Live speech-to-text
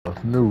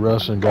A new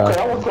Russian guy.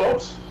 Okay, I was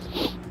close.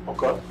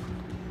 Okay.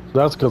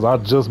 That's because I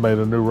just made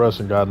a new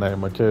Russian guy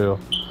named Mikhail.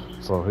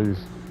 So he's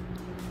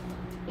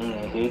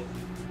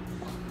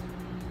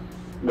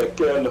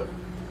McKenna.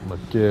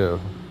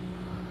 Mikhail.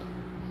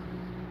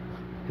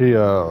 He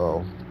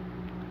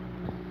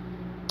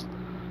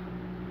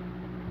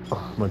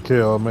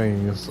Mikhail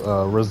means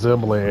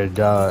resembling a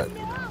god.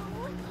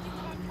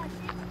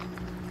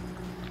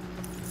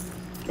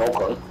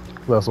 Okay.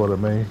 That's what it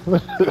means.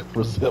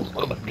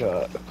 Resembling a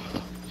god.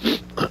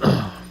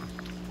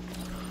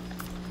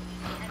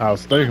 I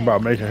was thinking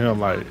about making him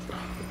like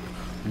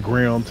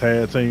Grim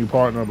tag team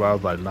partner, but I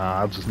was like,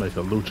 nah, I'll just make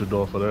a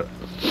luchador for that.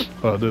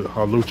 A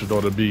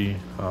luchador to be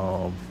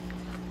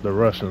the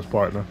Russians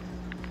partner.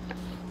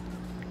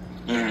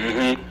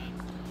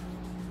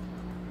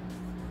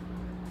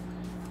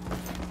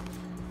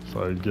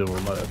 So you give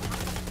him that.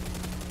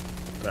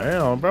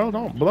 Damn, bro,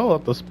 don't blow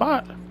up the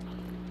spot.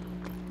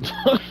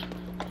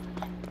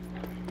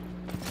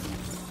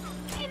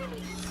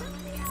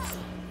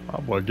 My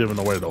boy giving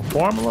away the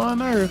formula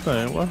and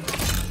everything. What?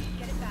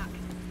 Get it back.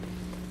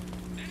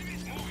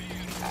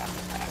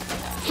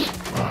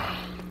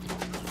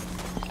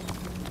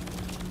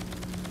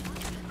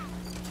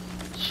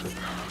 Shit.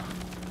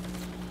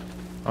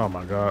 Oh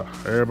my god.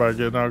 Everybody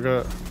getting out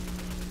good?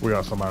 We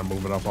got somebody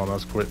moving up on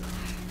us quick.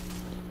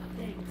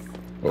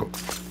 Oh.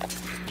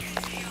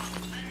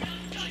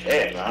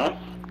 Shit, man.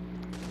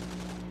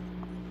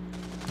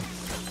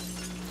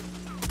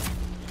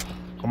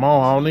 Come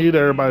on, I don't need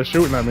everybody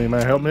shooting at me,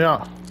 man. Help me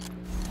out.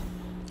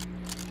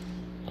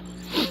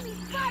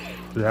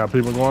 You have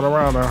people going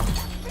around now.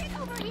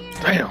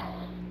 Damn.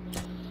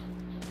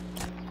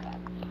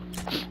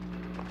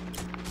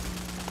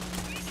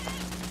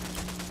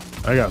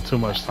 I got too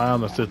much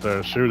time to sit there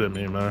and shoot at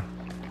me, man.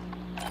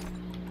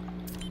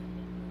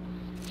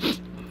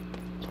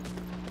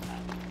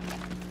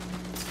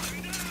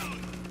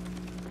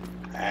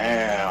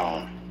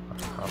 Damn.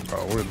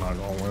 Bro, we're not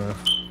gonna win.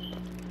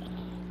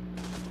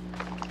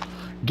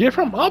 Get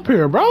from up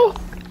here, bro.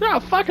 You're a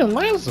fucking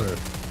lancer.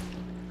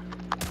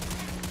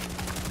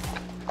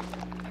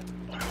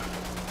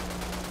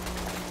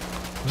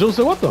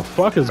 Juicy, what the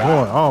fuck is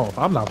going on?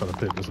 I'm not gonna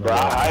pick this Bro,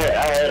 up. I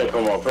had to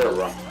come up here,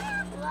 bro.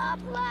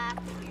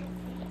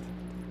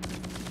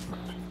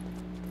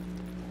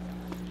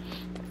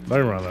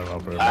 They running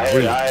up here. I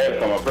had to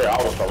come up here.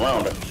 I was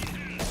surrounded.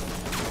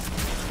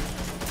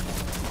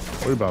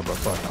 We about to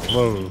fucking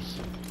lose.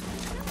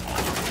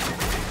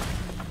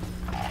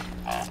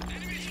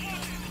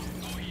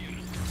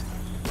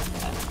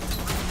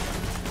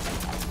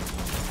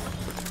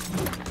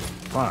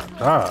 My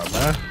God,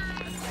 man.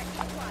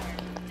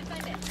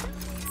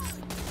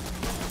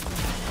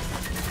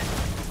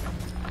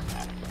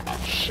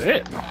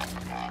 Shit.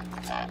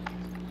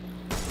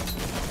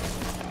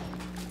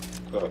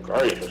 Good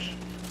gracious.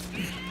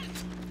 We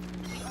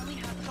only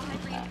have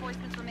 5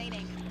 reinforcements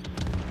remaining.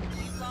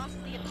 We've lost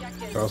the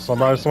objective. Got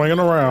somebody swinging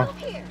around.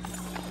 Here.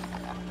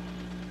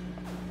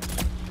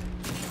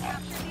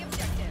 Capture the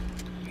objective.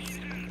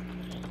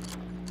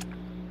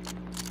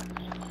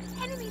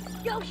 Enemies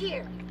still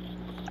here.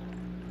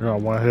 You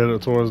got one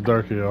headed towards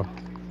Durkio.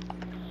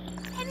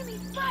 Enemy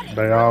spotted.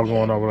 They all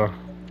going over there.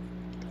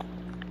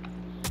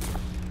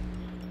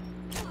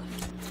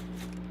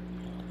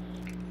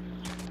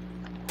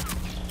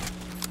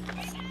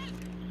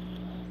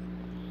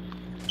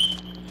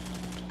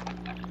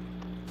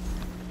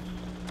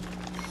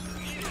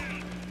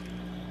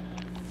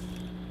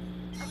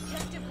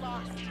 Objective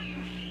lost.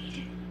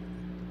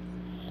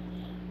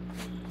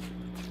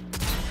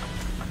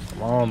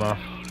 Come on now.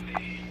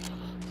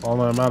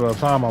 Only a matter of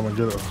time I'm gonna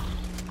get it.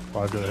 If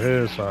I get a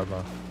headshot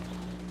now.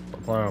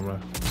 I'm playing,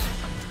 man.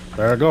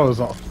 There it goes.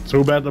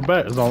 Two back to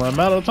back. It's only a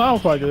matter of time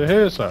before I get a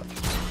headshot.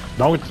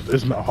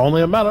 It's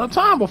only a matter of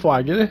time before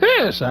I get a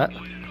headshot.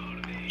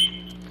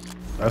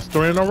 That's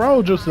 3 in a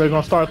row, just they're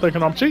gonna start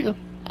thinking I'm cheating.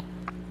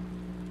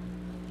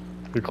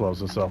 He closed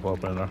himself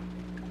up in there.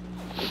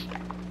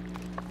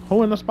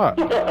 Who in the spot?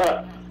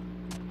 Yeah.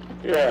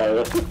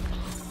 Come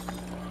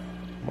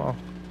on,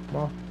 come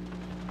on.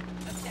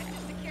 Objective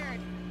secured.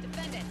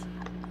 Defend it.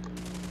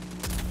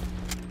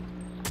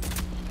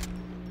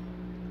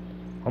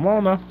 Come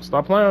on now.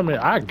 Stop playing with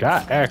me. I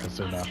got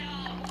accuracy now.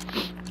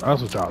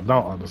 That's what y'all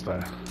don't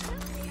understand.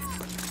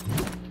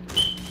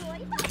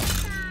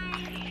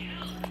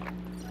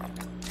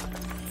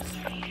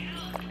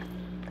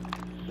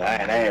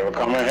 Dang, they ain't even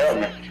come and help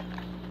me.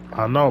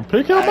 I know.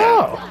 Pick him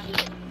up.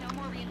 No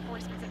more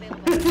reinforcements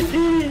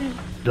available.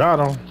 Got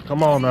him.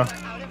 Come on now.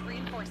 We're out of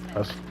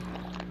reinforcements.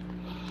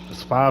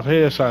 That's 5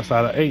 headshots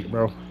out of 8,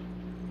 bro.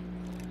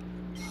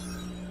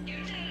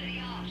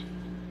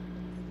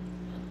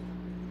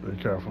 Be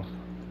careful.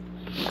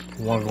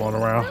 One going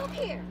around.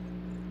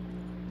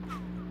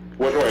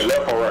 Which way,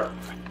 left or right?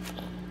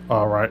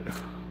 All right. Okay.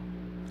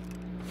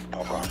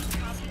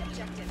 Copy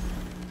objective.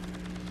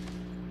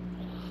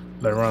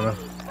 They running.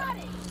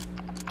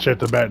 Check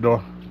the back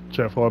door.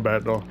 Check for a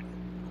back door.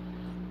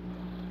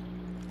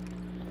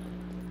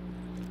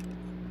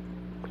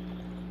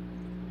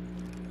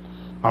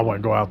 I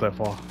wouldn't go out that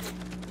far.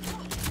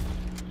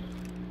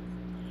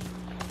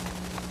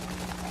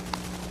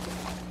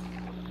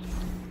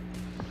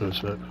 Good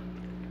shit.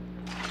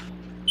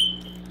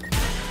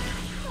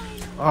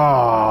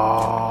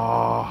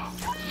 Oh,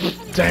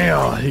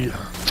 damn, he.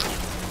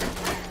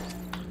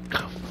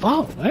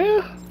 Fuck,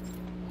 man.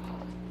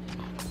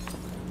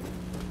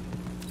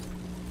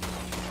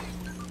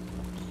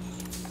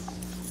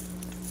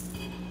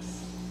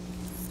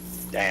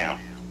 Damn.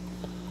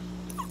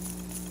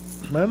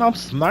 Man, I'm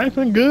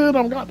sniping good.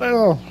 I'm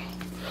goddamn.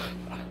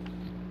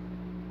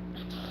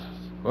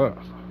 What?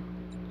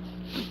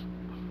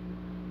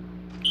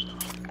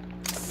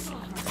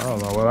 I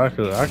don't know what I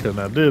could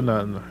not did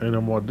nothing any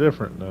more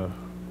different now.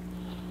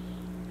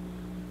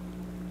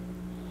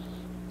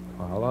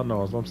 All I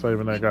know is I'm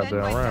saving that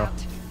goddamn round.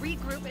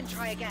 Regroup and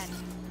try again.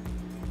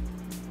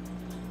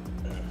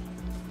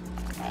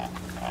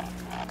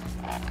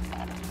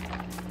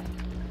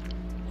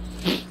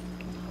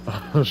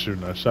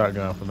 Shooting that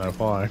shotgun from that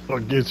far ain't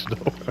gonna get you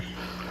though.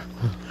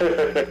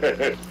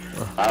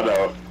 I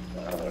know.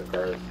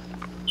 Crazy.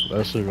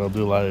 That shit gonna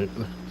do like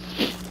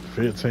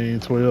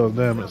 15, 12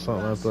 damage,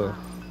 something like that.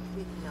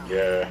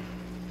 Yeah.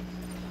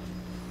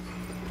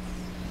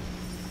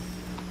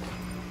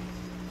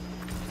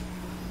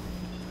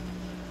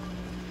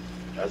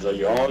 That's a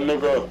young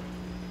nigga.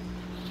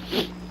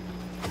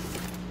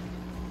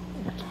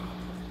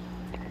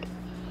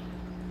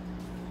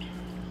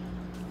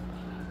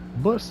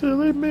 But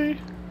silly me,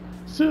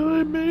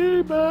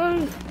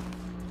 babe.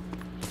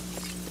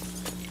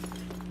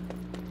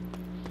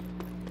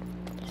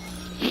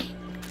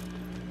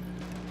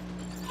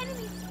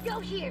 Enemies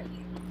still here.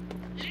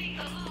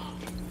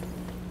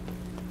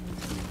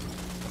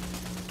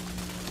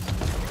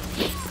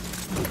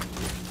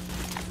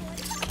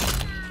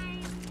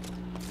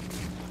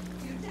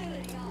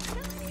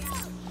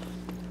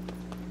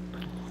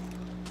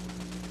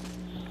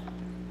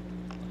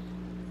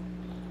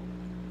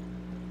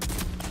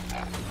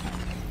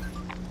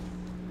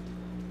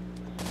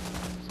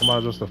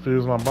 Somebody just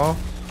defused my bomb.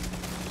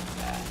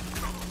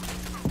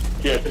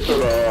 Yeah, to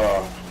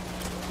the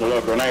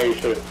little grenade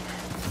shit.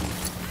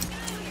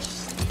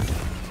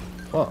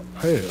 Fuck,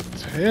 pay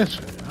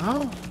attention,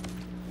 y'all.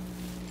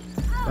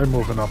 They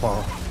moving up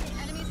on.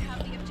 Enemies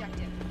have the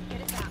objective. Get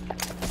it back.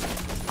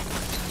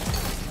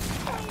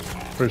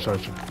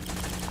 Appreciate you.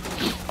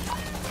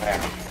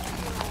 Damn.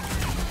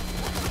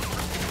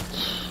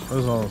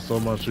 There's only so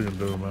much you can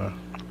do, man.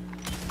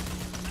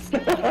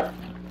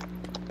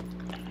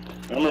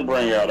 Let me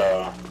bring out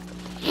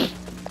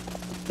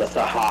the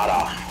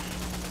Sahara.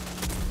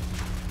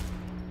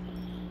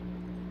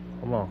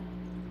 Come on.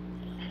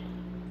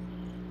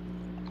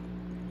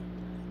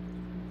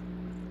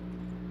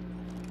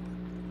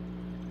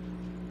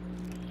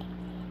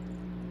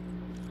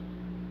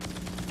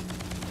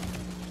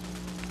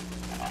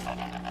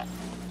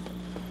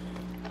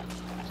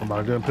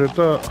 Somebody getting picked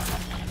up.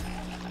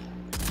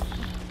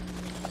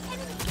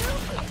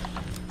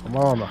 Come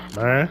on,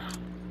 man.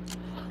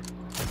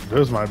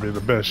 This might be the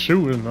best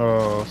shooting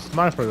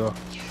sniper that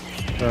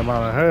I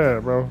might have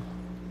had, bro.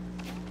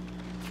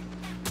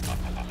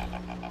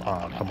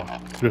 Ah, come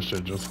on. Good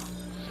shit, just.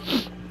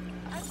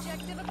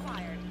 Objective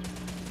acquired.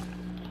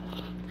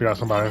 You got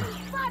somebody.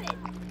 Spotted.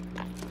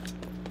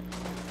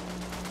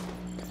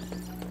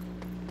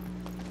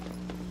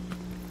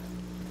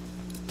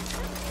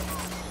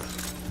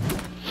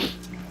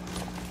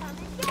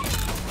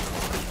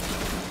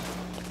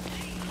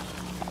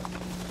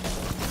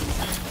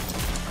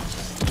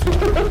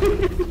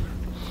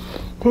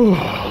 Ooh,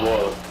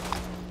 how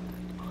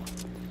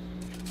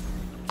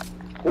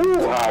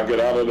I get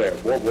out of there?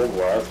 What, I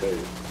tell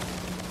you.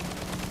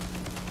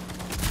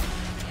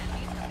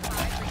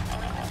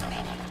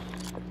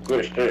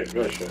 Good shit,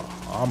 good shit.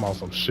 I'm on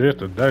some shit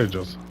today,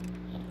 just.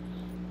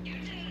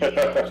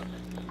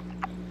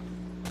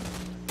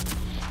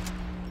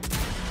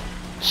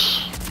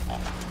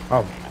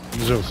 I'm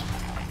just.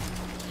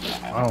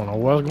 I don't know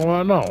what's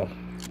going on.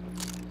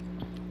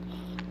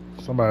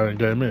 Somebody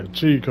gave me a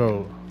cheat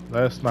code.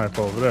 That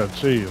sniper over there,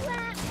 chill.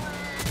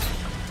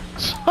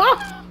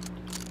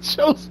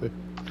 Chelsea.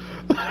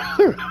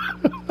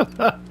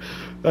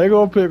 They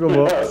gonna pick him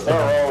up. What's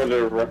wrong with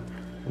it, bro?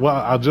 Well,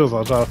 I'm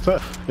trying to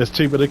tell. It's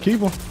cheaper to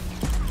keep them.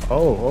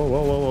 Oh,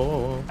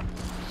 whoa.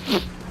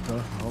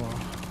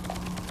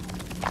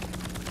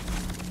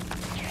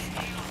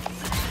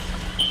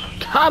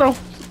 Hold on. Got him.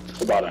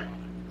 It's about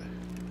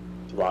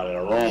in the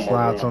room.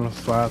 Slide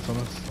to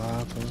him.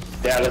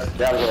 Yeah,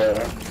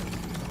 that's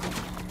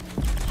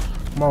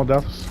Come on,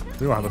 Duffus.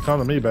 You don't have to come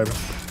to me, baby.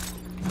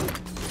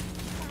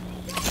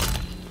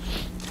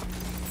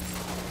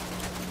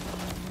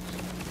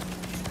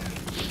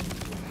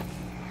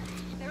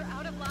 They're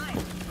out of line.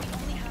 We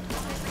only have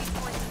 5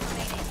 reinforcements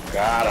remaining.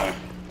 Got him.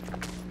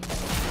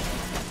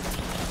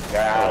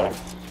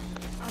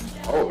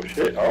 Oh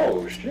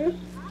shit.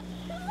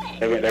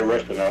 They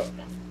resting up.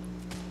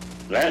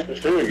 Lance is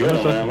still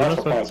good, man. Lance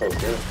is playing so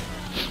good.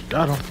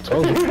 Got him.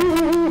 Told you.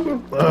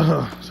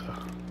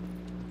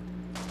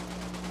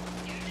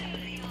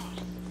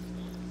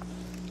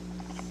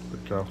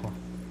 careful.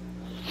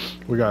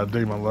 We got a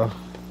demon left.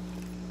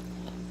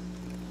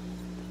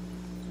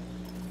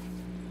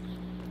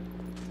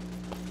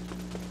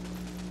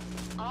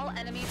 All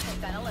enemies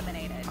have been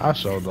eliminated. I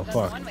showed the That's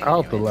fuck one way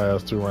out to the do it.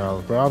 last 2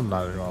 rounds, bro. I'm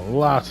not even gonna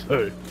lie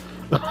to you.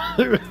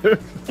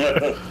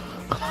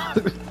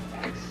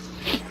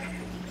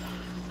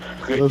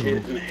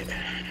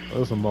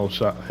 There's some more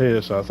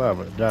headshots I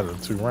haven't got in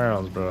 2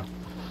 rounds, bro.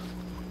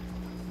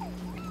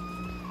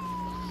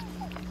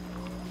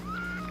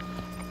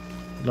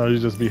 You know, you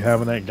just be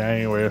having that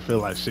game where it feel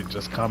like shit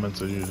just coming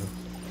to you.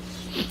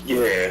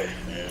 Yeah.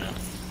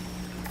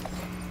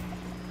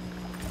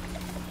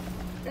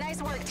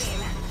 Nice work, team.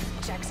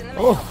 Checks in the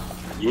mail. Oh,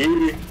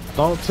 Yeah.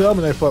 don't tell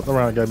me they fucked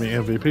around and got me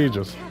MVP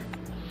just.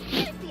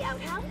 The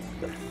outhouse?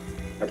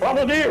 I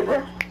probably did,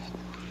 bro.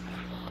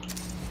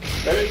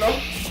 They didn't know.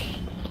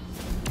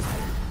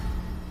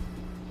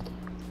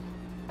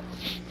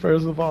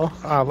 First of all,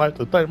 I'd like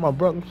to thank my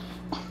brother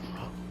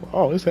for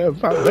always having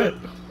my back.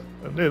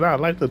 And then I'd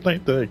like to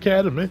thank the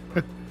Academy.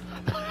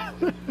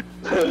 The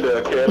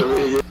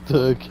Academy, yeah.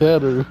 The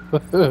Academy.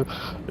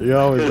 You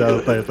always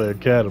gotta thank the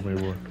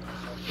Academy, boy.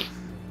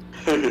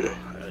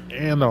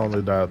 And I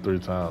only died 3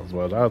 times,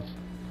 but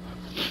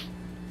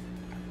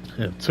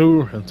in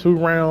two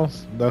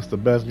rounds, that's the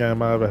best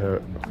game I ever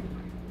had.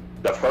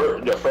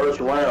 The first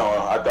round,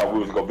 I thought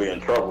we was gonna be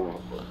in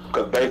trouble,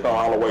 cause based on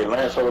all the way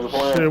Lance was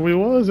playing. Shit, we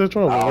was in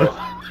trouble. I Man.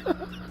 was,